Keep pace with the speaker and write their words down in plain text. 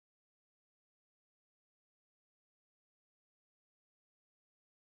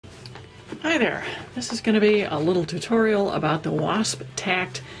Hi there, this is going to be a little tutorial about the Wasp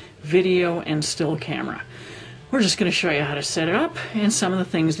Tact video and still camera. We're just going to show you how to set it up and some of the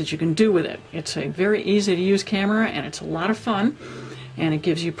things that you can do with it. It's a very easy to use camera and it's a lot of fun, and it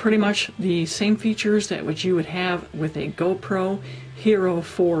gives you pretty much the same features that what you would have with a GoPro Hero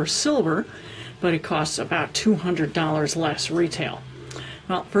 4 Silver, but it costs about $200 less retail.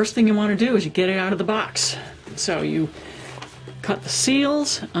 Well, first thing you want to do is you get it out of the box. So you cut the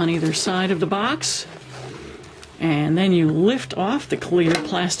seals on either side of the box, and then you lift off the clear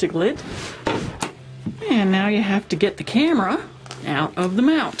plastic lid, and now you have to get the camera out of the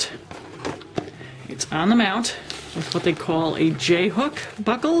mount. It's on the mount with what they call a J-hook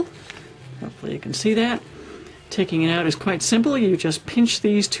buckle. Hopefully you can see that. Taking it out is quite simple. You just pinch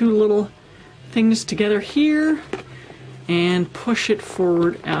these two little things together here and push it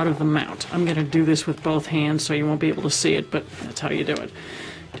forward out of the mount. I'm going to do this with both hands so you won't be able to see it, but that's how you do it.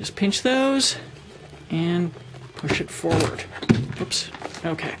 Just pinch those and push it forward. Oops.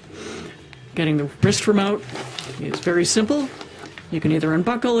 Okay. Getting the wrist remote is very simple. You can either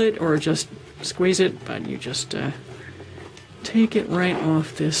unbuckle it or just squeeze it, but you just take it right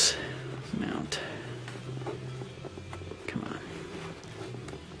off this mount. Come on.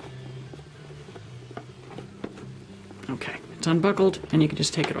 Okay, it's unbuckled and you can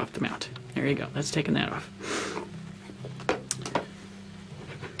just take it off the mount. There you go, that's taken that off.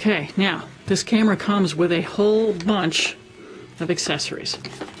 Okay, now this camera comes with a whole bunch of accessories.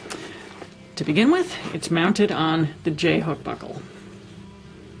 To begin with, it's mounted on the J-hook buckle.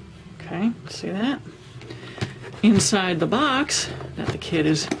 Okay, see that? Inside the box that the kit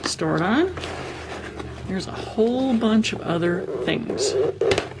is stored on, there's a whole bunch of other things.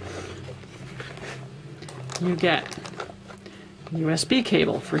 You get USB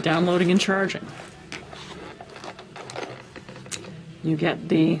cable for downloading and charging. You get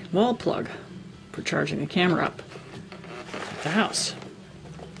the wall plug for charging the camera up at the house.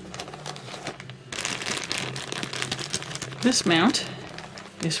 This mount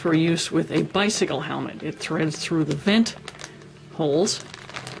is for use with a bicycle helmet. It threads through the vent holes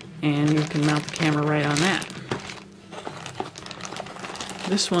and you can mount the camera right on that.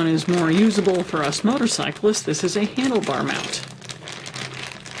 This one is more usable for us motorcyclists. This is a handlebar mount,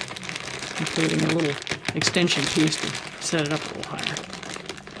 including a little extension piece to set it up a little higher.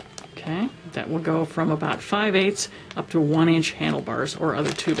 Okay, that will go from about 5/8 up to 1-inch handlebars or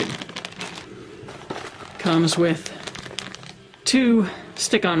other tubing. Comes with two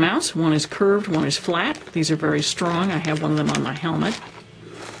stick-on mounts. One is curved, one is flat. These are very strong. I have one of them on my helmet.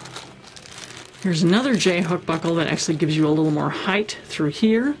 Here's another J-hook buckle that actually gives you a little more height through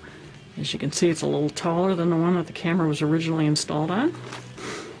here. As you can see, it's a little taller than the one that the camera was originally installed on.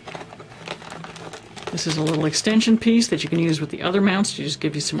 This is a little extension piece that you can use with the other mounts to just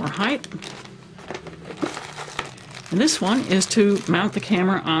give you some more height. And this one is to mount the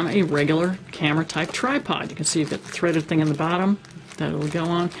camera on a regular camera type tripod. You can see you've got the threaded thing in the bottom that it'll go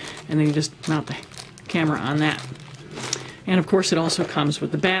on, and then you just mount the camera on that. And of course it also comes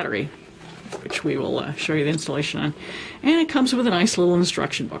with the battery, which we will show you the installation on. And it comes with a nice little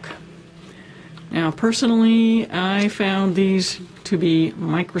instruction book. Now personally, I found these to be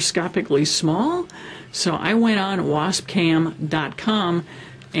microscopically small, so I went on waspcam.com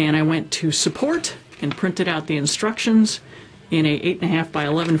and I went to support and printed out the instructions in a 8.5 by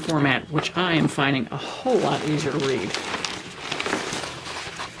 11 format, which I am finding a whole lot easier to read.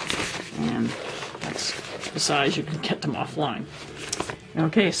 And that's the size you can get them offline.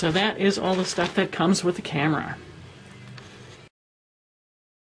 Okay, so that is all the stuff that comes with the camera.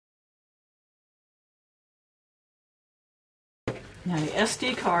 Now the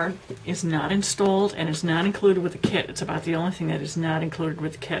SD card is not installed and is not included with the kit. It's about the only thing that is not included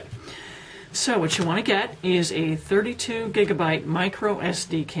with the kit. So what you want to get is a 32 gigabyte micro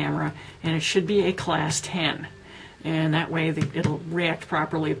SD camera, and it should be a class 10. And that way it'll react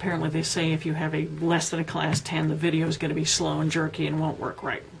properly. Apparently they say if you have a less than a class 10, the video is going to be slow and jerky and won't work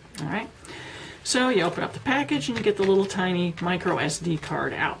right. Alright? So you open up the package and you get the little tiny micro SD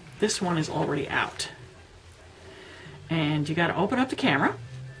card out. This one is already out. And you got to open up the camera.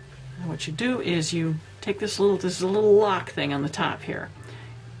 And what you do is you take this is a little lock thing on the top here.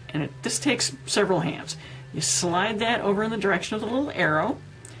 And this takes several hands. You slide that over in the direction of the little arrow,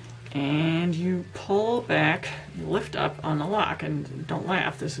 and you pull back, you lift up on the lock, and don't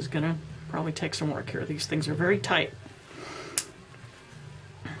laugh, this is going to probably take some work here. These things are very tight.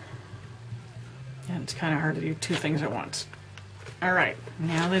 And it's kind of hard to do two things at once. Alright,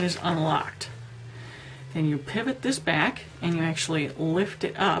 now that it's unlocked, then you pivot this back, and you actually lift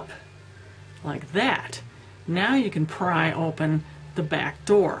it up like that. Now you can pry open the back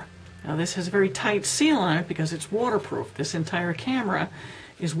door. Now this has a very tight seal on it because it's waterproof. This entire camera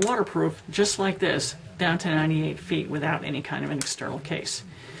is waterproof, just like this, down to 98 feet without any kind of an external case.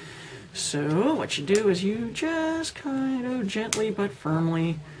 So what you do is you just kind of gently but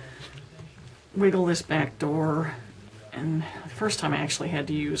firmly wiggle this back door. And the first time I actually had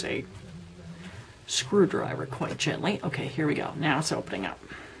to use a screwdriver quite gently. Okay, here we go. Now it's opening up.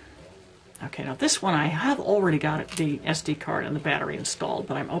 Okay, now this one I have already got the SD card and the battery installed,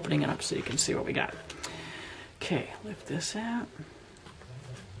 but I'm opening it up so you can see what we got. Okay, lift this out.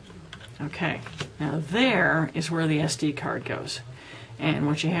 Okay, now there is where the SD card goes. And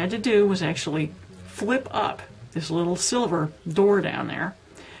what you had to do was actually flip up this little silver door down there,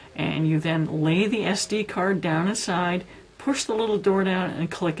 and you then lay the SD card down inside, push the little door down,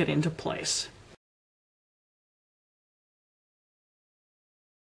 and click it into place.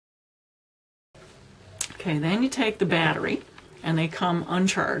 Okay, then you take the battery, and they come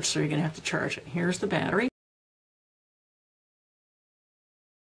uncharged, so you're going to have to charge it. Here's the battery.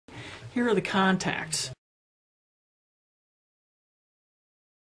 Here are the contacts.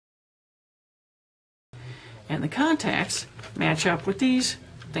 And the contacts match up with these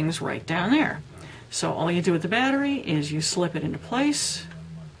things right down there. So all you do with the battery is you slip it into place,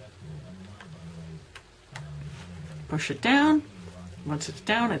 push it down. Once it's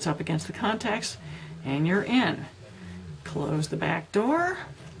down, it's up against the contacts, and you're in. Close the back door,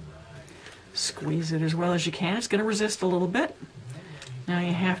 squeeze it as well as you can. It's going to resist a little bit. Now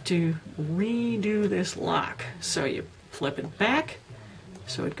you have to redo this lock. So you flip it back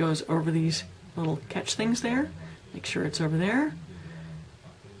so it goes over these little catch things there. Make sure it's over there.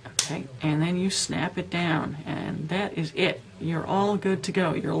 Okay, and then you snap it down, and that is it. You're all good to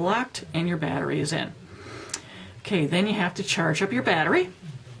go. You're locked and your battery is in. Okay, then you have to charge up your battery.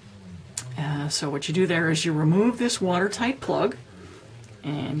 So what you do there is you remove this watertight plug,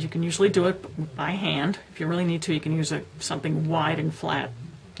 and you can usually do it by hand. If you really need to, you can use something wide and flat,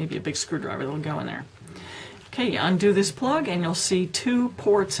 maybe a big screwdriver that'll go in there. Okay, you undo this plug and you'll see two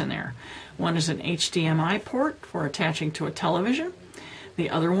ports in there. One is an HDMI port for attaching to a television. The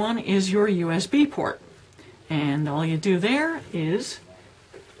other one is your USB port. And all you do there is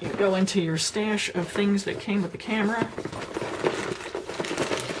you go into your stash of things that came with the camera.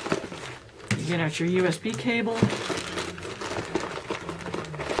 You get out your USB cable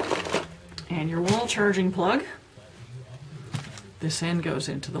and your wall charging plug. This end goes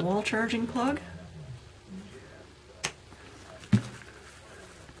into the wall charging plug.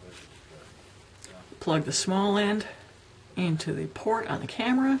 Plug the small end into the port on the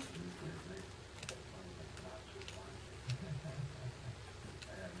camera.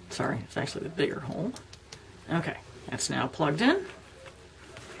 Sorry, it's actually the bigger hole. Okay, that's now plugged in.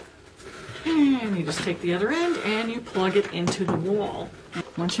 And you just take the other end and you plug it into the wall.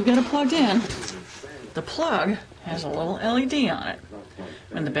 Once you've got it plugged in, the plug has a little LED on it.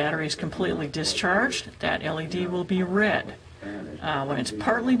 When the battery is completely discharged, that LED will be red. When it's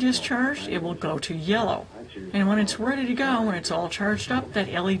partly discharged, it will go to yellow. And when it's ready to go, when it's all charged up,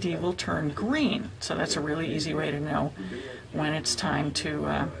 that LED will turn green. So that's a really easy way to know when it's time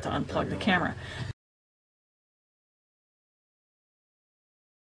to unplug the camera.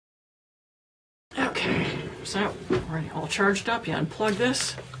 Okay, so already all charged up. You unplug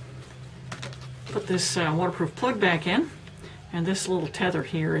this, put this waterproof plug back in, and this little tether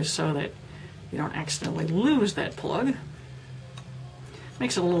here is so that you don't accidentally lose that plug.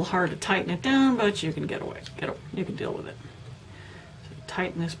 Makes it a little hard to tighten it down, but you can you can deal with it. So you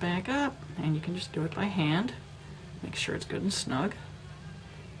tighten this back up, and you can just do it by hand. Make sure it's good and snug.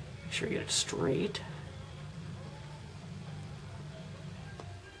 Make sure you get it straight.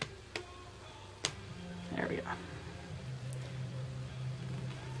 There we go.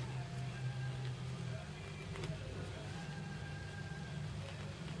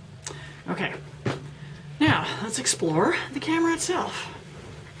 Okay, now let's explore the camera itself.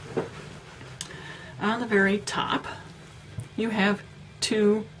 On the very top, you have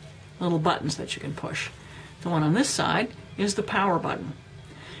two little buttons that you can push. The one on this side is the power button.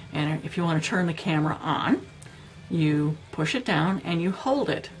 And if you want to turn the camera on, you push it down and you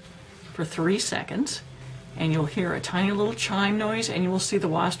hold it for 3 seconds, and you'll hear a tiny little chime noise, and you will see the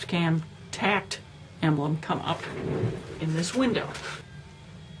Waspcam Tact emblem come up in this window.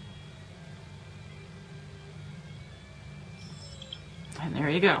 And there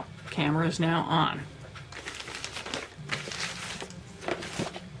you go. Camera is now on.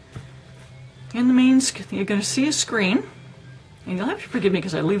 In the main, you're going to see a screen, and you'll have to forgive me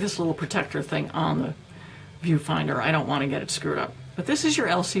because I leave this little protector thing on the viewfinder. I don't want to get it screwed up. But this is your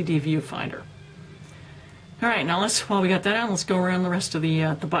LCD viewfinder. All right, now while we got that on, let's go around the rest of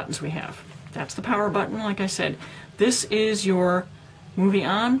the buttons we have. That's the power button, like I said. This is your movie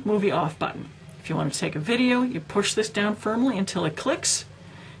on, movie off button. If you want to take a video, you push this down firmly until it clicks,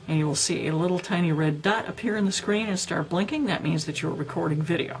 and you will see a little tiny red dot appear on the screen and start blinking. That means that you're recording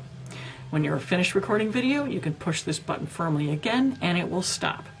video. When you're finished recording video, you can push this button firmly again, and it will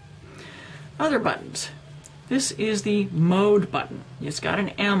stop. Other buttons. This is the mode button. It's got an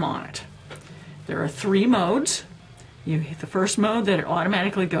M on it. There are 3 modes. You hit the first mode that it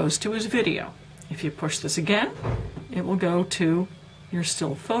automatically goes to is video. If you push this again, it will go to your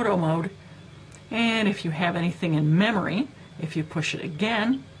still photo mode. And if you have anything in memory, if you push it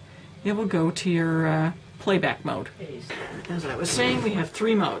again, it will go to your playback mode. As I was saying, we have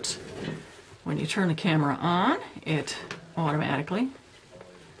 3 modes. When you turn the camera on, it automatically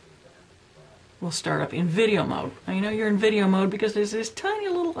will start up in video mode. Now you know you're in video mode because there's this tiny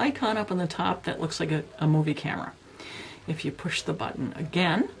little icon up on the top that looks like a movie camera. If you push the button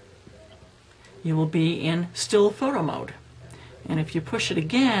again, you will be in still photo mode. And if you push it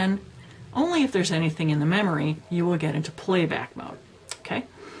again, only if there's anything in the memory, you will get into playback mode. Okay?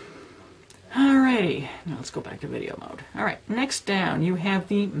 Alrighty, now let's go back to video mode. Alright, next down you have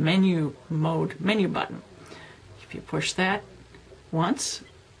the menu button. If you push that once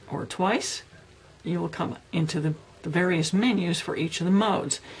or twice, you will come into the various menus for each of the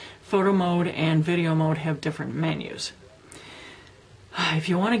modes. Photo mode and video mode have different menus. If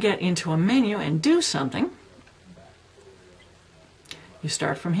you want to get into a menu and do something, you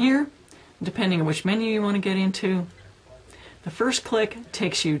start from here. Depending on which menu you want to get into, the first click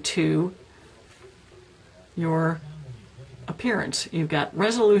takes you to your appearance. You've got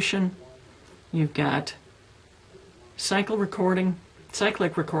resolution, you've got cyclic recording,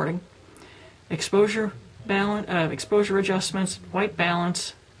 exposure balance, exposure adjustments, white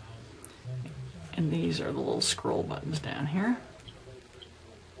balance, and these are the little scroll buttons down here.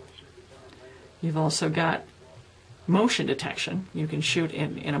 You've also got motion detection. You can shoot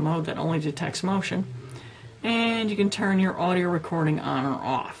in a mode that only detects motion, and you can turn your audio recording on or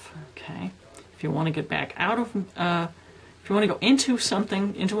off. Okay. If you want to get back out of, if you want to go into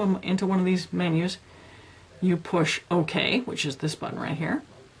something, into one of these menus, you push OK, which is this button right here.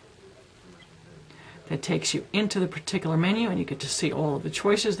 That takes you into the particular menu, and you get to see all of the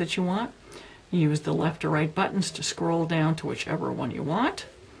choices that you want. You use the left or right buttons to scroll down to whichever one you want,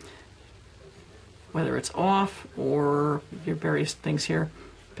 whether it's off or your various things here.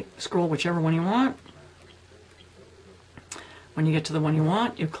 Scroll whichever one you want. When you get to the one you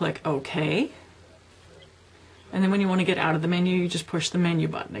want, you click OK. And then when you want to get out of the menu, you just push the menu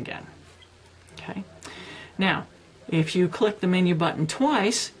button again. Okay. Now, if you click the menu button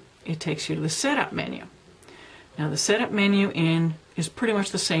twice, it takes you to the setup menu. Now the setup menu is pretty much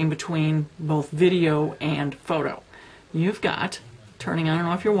the same between both video and photo. You've got turning on and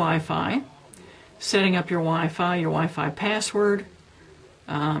off your Wi-Fi, setting up your Wi-Fi password,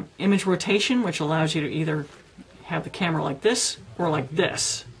 image rotation, which allows you to either have the camera like this or like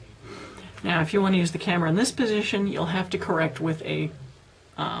this. Now if you want to use the camera in this position, you'll have to correct with a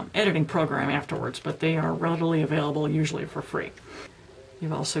editing program afterwards, but they are readily available, usually for free.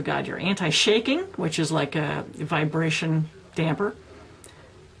 You've also got your anti-shaking, which is like a vibration damper.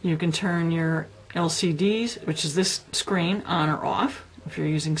 You can turn your LCDs, which is this screen, on or off if you're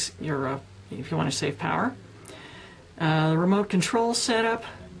using your if you want to save power. The remote control setup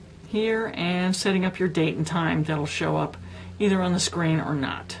here, and setting up your date and time that'll show up either on the screen or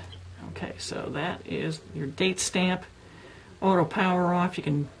not. Okay, so that is your date stamp. Auto power off. You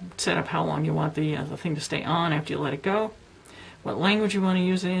can set up how long you want the thing to stay on after you let it go. What language you want to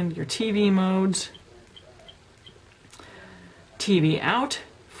use it in, your TV modes, TV out,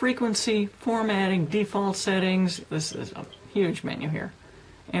 frequency, formatting, default settings. This is a huge menu here.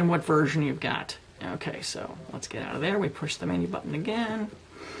 And what version you've got. Okay, so let's get out of there. We push the menu button again.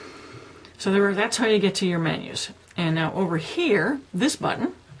 So that's how you get to your menus. And now over here, this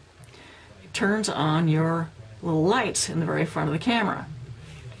button turns on your little lights in the very front of the camera.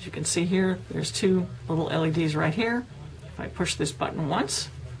 As you can see here, there's 2 little LEDs right here. If I push this button once,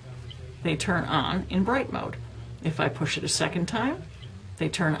 they turn on in bright mode. If I push it a second time, they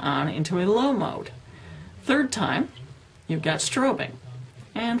turn on into a low mode. Third time, you've got strobing.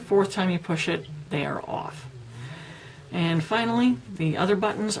 And fourth time you push it, they are off. And finally, the other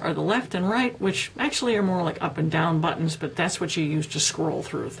buttons are the left and right, which actually are more like up and down buttons, but that's what you use to scroll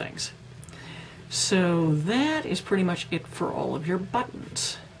through things. So that is pretty much it for all of your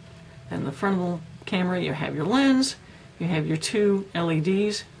buttons. In the front of the camera, you have your lens, you have your 2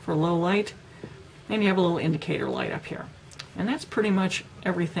 LEDs for low light, and you have a little indicator light up here. And that's pretty much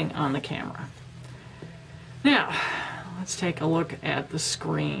everything on the camera. Now, let's take a look at the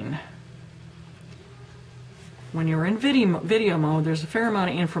screen. When you're in video mode, there's a fair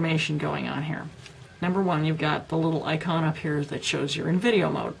amount of information going on here. Number one, you've got the little icon up here that shows you're in video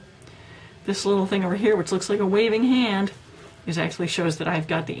mode. This little thing over here, which looks like a waving hand, actually shows that I've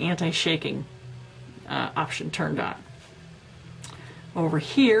got the anti-shaking option turned on. Over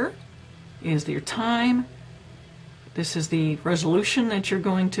here is your time. This is the resolution that you're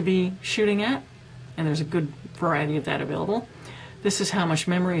going to be shooting at, and there's a good variety of that available. This is how much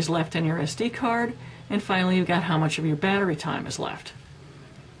memory is left in your SD card, and finally you've got how much of your battery time is left.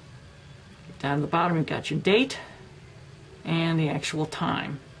 Down at the bottom you've got your date and the actual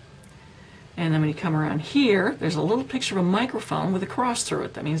time. And then when you come around here, there's a little picture of a microphone with a cross through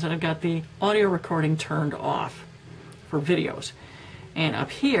it. That means that I've got the audio recording turned off for videos. And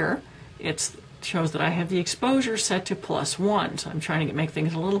up here, it shows that I have the exposure set to +1. So I'm trying to make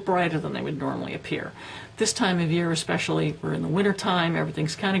things a little brighter than they would normally appear. This time of year especially, we're in the winter time,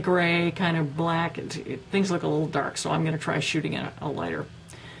 everything's kind of gray, kind of black, things look a little dark. So I'm going to try shooting at a lighter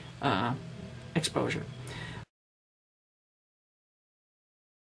exposure.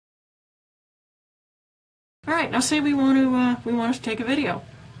 All right, now say we want to take a video.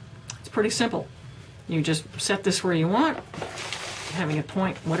 It's pretty simple. You just set this where you want, having it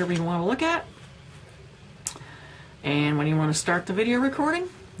point whatever you want to look at. And when you want to start the video recording,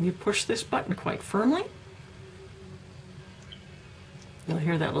 you push this button quite firmly. You'll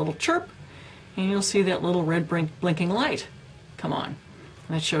hear that little chirp, and you'll see that little red blinking light come on.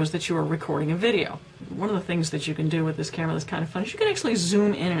 And that shows that you are recording a video. One of the things that you can do with this camera that's kind of fun is you can actually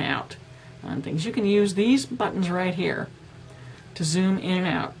zoom in and out on things. You can use these buttons right here to zoom in and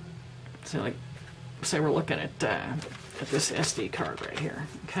out. So like, say we're looking at this SD card right here,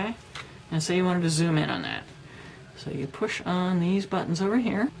 okay? And say you wanted to zoom in on that. So you push on these buttons over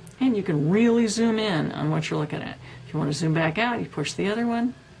here, and you can really zoom in on what you're looking at. If you want to zoom back out, you push the other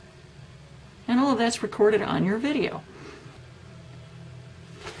one, and all of that's recorded on your video.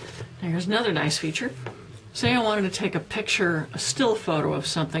 Now here's another nice feature. Say I wanted to take a picture, a still photo of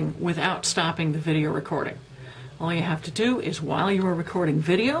something without stopping the video recording. All you have to do is, while you are recording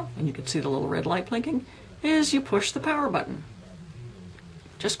video, and you can see the little red light blinking, is you push the power button.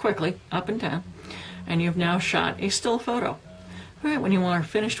 Just quickly, up and down, and you've now shot a still photo. All right, when you are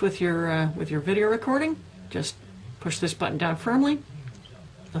finished with your video recording, just push this button down firmly.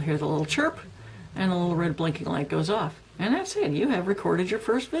 You'll hear the little chirp, and the little red blinking light goes off. And that's it. You have recorded your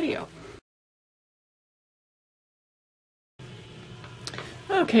first video.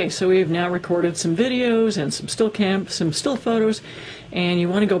 Okay, so we've now recorded some videos and some still photos, and you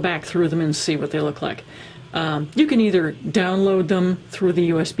want to go back through them and see what they look like. You can either download them through the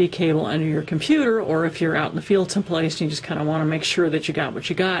USB cable under your computer, or if you're out in the field someplace and you just kind of want to make sure that you got what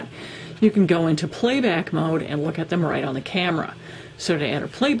you got, you can go into playback mode and look at them right on the camera. So to enter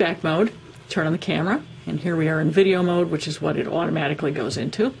playback mode, turn on the camera, and here we are in video mode, which is what it automatically goes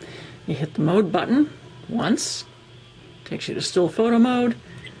into. You hit the mode button once, takes you to still photo mode,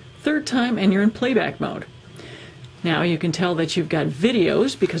 third time, and you're in playback mode. Now you can tell that you've got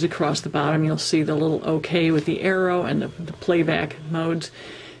videos because across the bottom you'll see the little OK with the arrow and the playback modes.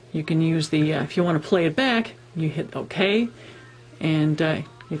 You can use the, if you want to play it back, you hit OK, and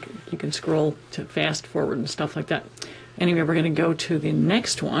you can scroll to fast forward and stuff like that. Anyway, we're going to go to the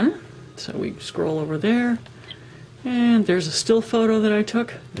next one. So we scroll over there, and there's a still photo that I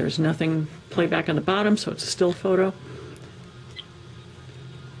took. There's nothing playback on the bottom, so it's a still photo.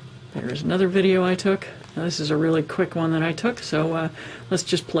 There's another video I took. Now, this is a really quick one that I took, so let's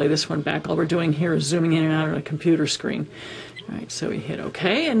just play this one back. All we're doing here is zooming in and out on a computer screen. All right, so we hit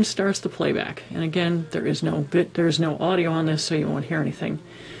OK, and it starts the playback. And again, there is no audio on this, so you won't hear anything.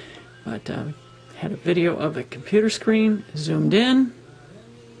 But had a video of a computer screen, zoomed in,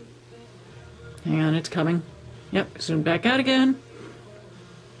 and it's coming. Yep, zoomed back out again,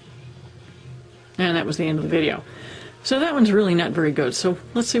 and that was the end of the video. So that one's really not very good. So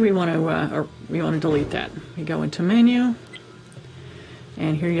let's say we want to delete that. We go into menu,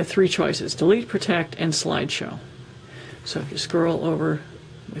 and here you have three choices: delete, protect, and slideshow. So if you scroll over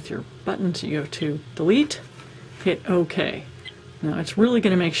with your buttons, you go to delete, hit OK. Now it's really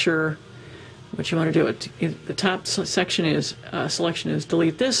going to make sure what you want to do. The top section is selection is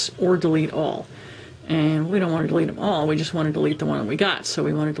delete this or delete all. And we don't want to delete them all, we just want to delete the one that we got. So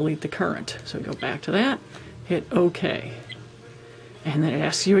we want to delete the current. So we go back to that, hit OK. And then it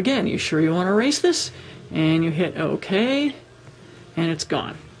asks you again, you sure you want to erase this? And you hit OK, and it's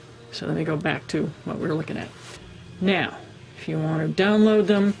gone. So then we go back to what we were looking at. Now, if you want to download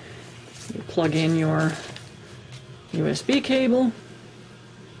them, you plug in your USB cable,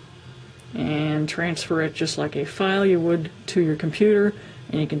 and transfer it just like a file you would to your computer,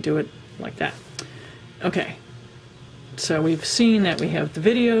 and you can do it like that. Okay, so we've seen that we have the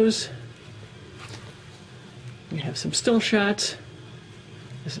videos, we have some still shots.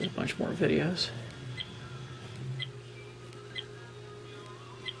 This is a bunch more videos.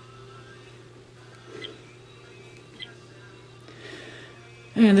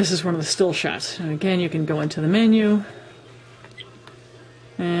 And this is one of the still shots. And again, you can go into the menu.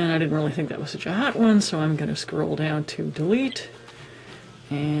 And I didn't really think that was such a hot one, so I'm going to scroll down to delete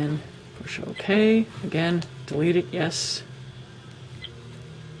and push OK. Again, delete it, yes.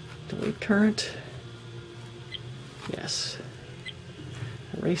 Delete current, yes.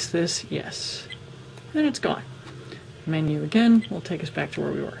 Erase this, yes. And it's gone. Menu again will take us back to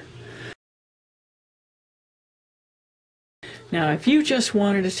where we were. Now, if you just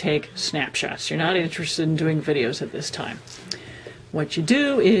wanted to take snapshots, you're not interested in doing videos at this time, what you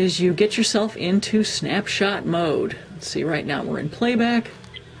do is you get yourself into snapshot mode. Let's see, right now we're in playback.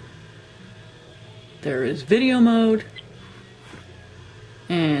 There is video mode.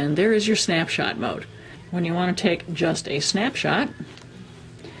 And there is your snapshot mode. When you want to take just a snapshot,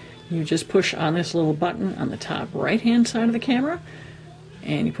 you just push on this little button on the top right-hand side of the camera,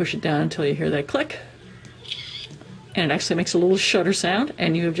 and you push it down until you hear that click. And it actually makes a little shutter sound,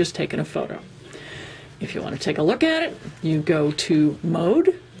 and you have just taken a photo. If you want to take a look at it, you go to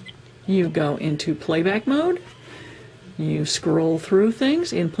Mode, you go into Playback Mode, you scroll through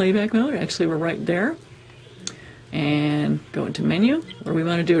things in Playback Mode. Actually, we're right there. And go into Menu. What do we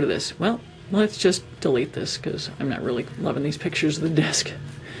want to do to this? Well, let's just delete this because I'm not really loving these pictures of the desk.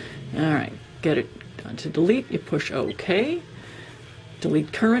 Alright, get it onto delete. You push OK.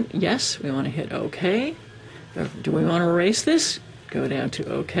 Delete current, yes, we want to hit OK. Do we want to erase this? Go down to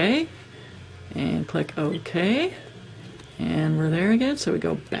OK and click OK, and we're there again, so we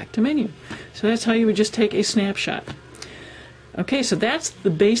go back to menu. So that's how you would just take a snapshot. Okay, so that's the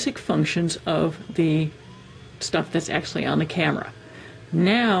basic functions of the stuff that's actually on the camera.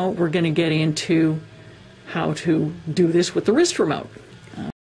 Now we're going to get into how to do this with the wrist remote.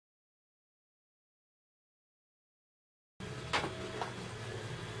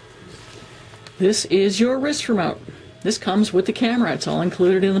 This is your wrist remote. This comes with the camera. It's all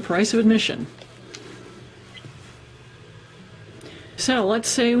included in the price of admission. So let's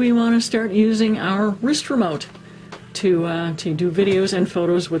say we want to start using our wrist remote to do videos and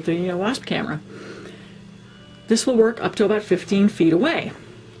photos with the Wasp camera. This will work up to about 15 feet away.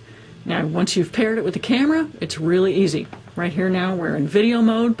 Now, once you've paired it with the camera, it's really easy. Right here now, we're in video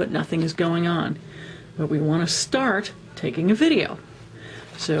mode, but nothing is going on. But we want to start taking a video.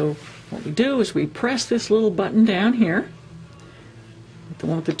 So what we do is we press this little button down here, the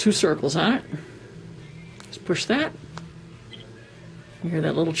one with the two circles on it. Just push that. You hear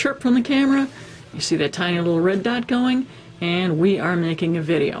that little chirp from the camera. You see that tiny little red dot going, and we are making a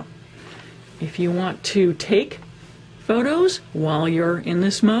video. If you want to take photos while you're in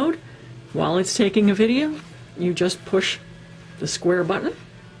this mode, while it's taking a video, you just push the square button,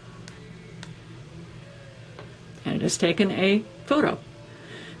 and it has taken a photo.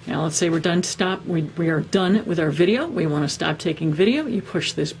 Now let's say we're done. We are done with our video. We want to stop taking video. You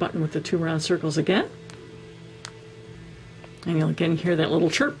push this button with the two round circles again, and you'll again hear that little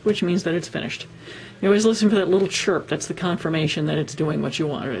chirp, which means that it's finished. You always listen for that little chirp. That's the confirmation that it's doing what you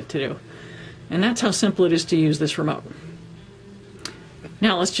wanted it to do. And that's how simple it is to use this remote.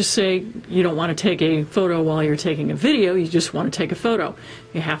 Now let's just say you don't want to take a photo while you're taking a video, you just want to take a photo.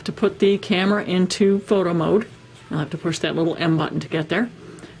 You have to put the camera into photo mode. You'll have to push that little M button to get there.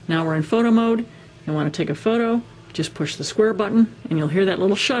 Now we're in photo mode. You want to take a photo, just push the square button, and you'll hear that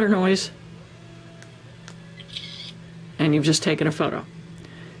little shutter noise. And you've just taken a photo.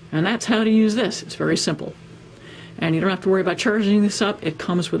 And that's how to use this. It's very simple. And you don't have to worry about charging this up. It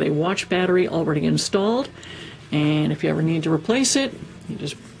comes with a watch battery already installed. And if you ever need to replace it, you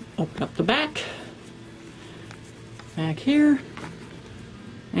just open up the back here,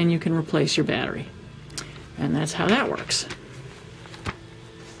 and you can replace your battery. And that's how that works.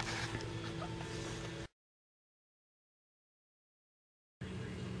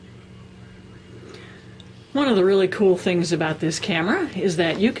 One of the really cool things about this camera is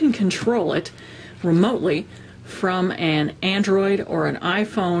that you can control it remotely from an Android or an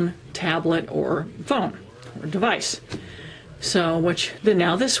iPhone, tablet, or phone or device. So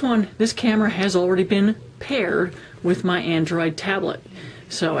now this camera has already been paired with my Android tablet.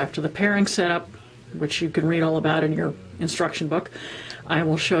 So after the pairing setup, which you can read all about in your instruction book, I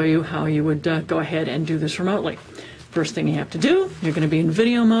will show you how you would go ahead and do this remotely. First thing you have to do, you're going to be in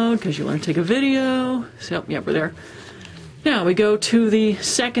video mode because you want to take a video. So, yeah, we're there. Now we go to the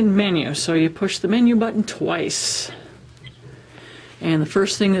second menu. So you push the menu button twice. And the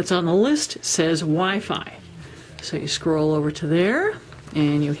first thing that's on the list says Wi-Fi. So you scroll over to there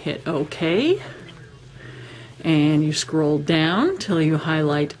and you hit OK. And you scroll down till you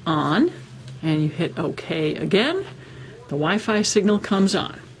highlight on and you hit OK again. The Wi-Fi signal comes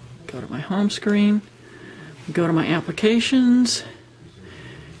on. Go to my home screen, go to my applications,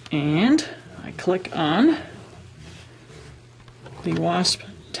 and I click on the Wasp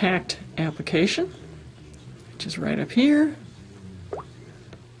Tact application, which is right up here.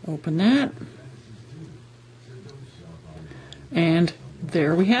 Open that. And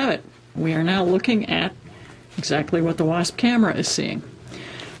there we have it. We are now looking at exactly what the Wasp camera is seeing.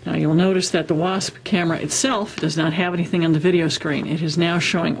 Now you'll notice that the Wasp camera itself does not have anything on the video screen. It is now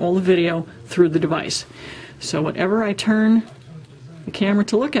showing all the video through the device. So whatever I turn the camera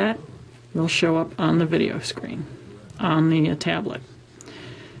to look at will show up on the video screen, on the tablet.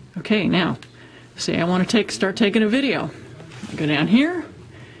 Okay, now, say I want to start taking a video. I go down here,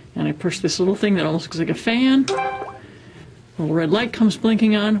 and I push this little thing that almost looks like a fan. A little red light comes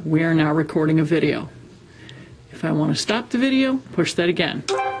blinking on. We are now recording a video. If I want to stop the video, push that again.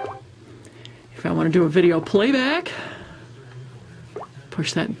 If I want to do a video playback,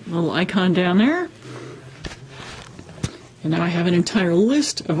 push that little icon down there. And now I have an entire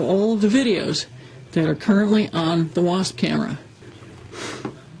list of all of the videos that are currently on the Wasp camera.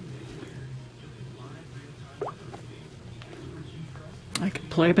 I can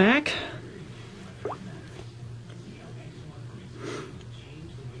play back.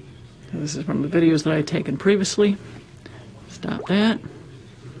 This is one of the videos that I had taken previously. Stop that.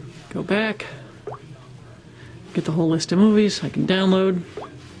 Go back. Get the whole list of movies I can download.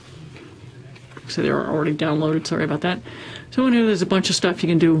 So they are already downloaded, sorry about that. So there's a bunch of stuff you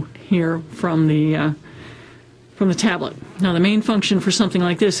can do here from the tablet. Now the main function for something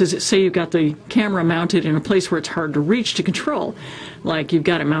like this is, say you've got the camera mounted in a place where it's hard to reach to control. Like you've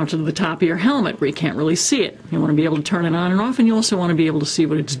got it mounted to the top of your helmet where you can't really see it. You want to be able to turn it on and off, and you also want to be able to see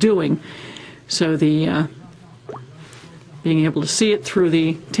what it's doing. So the being able to see it through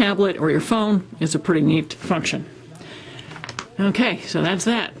the tablet or your phone is a pretty neat function. Okay, so that's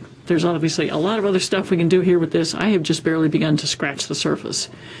that. There's obviously a lot of other stuff we can do here with this. I have just barely begun to scratch the surface.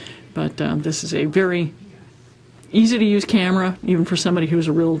 But this is a very easy to use camera, even for somebody who's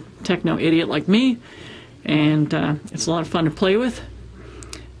a real techno idiot like me. And it's a lot of fun to play with.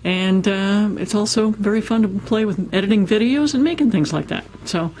 And it's also very fun to play with editing videos and making things like that.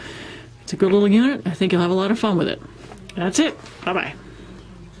 So it's a good little unit. I think you'll have a lot of fun with it. That's it. Bye-bye.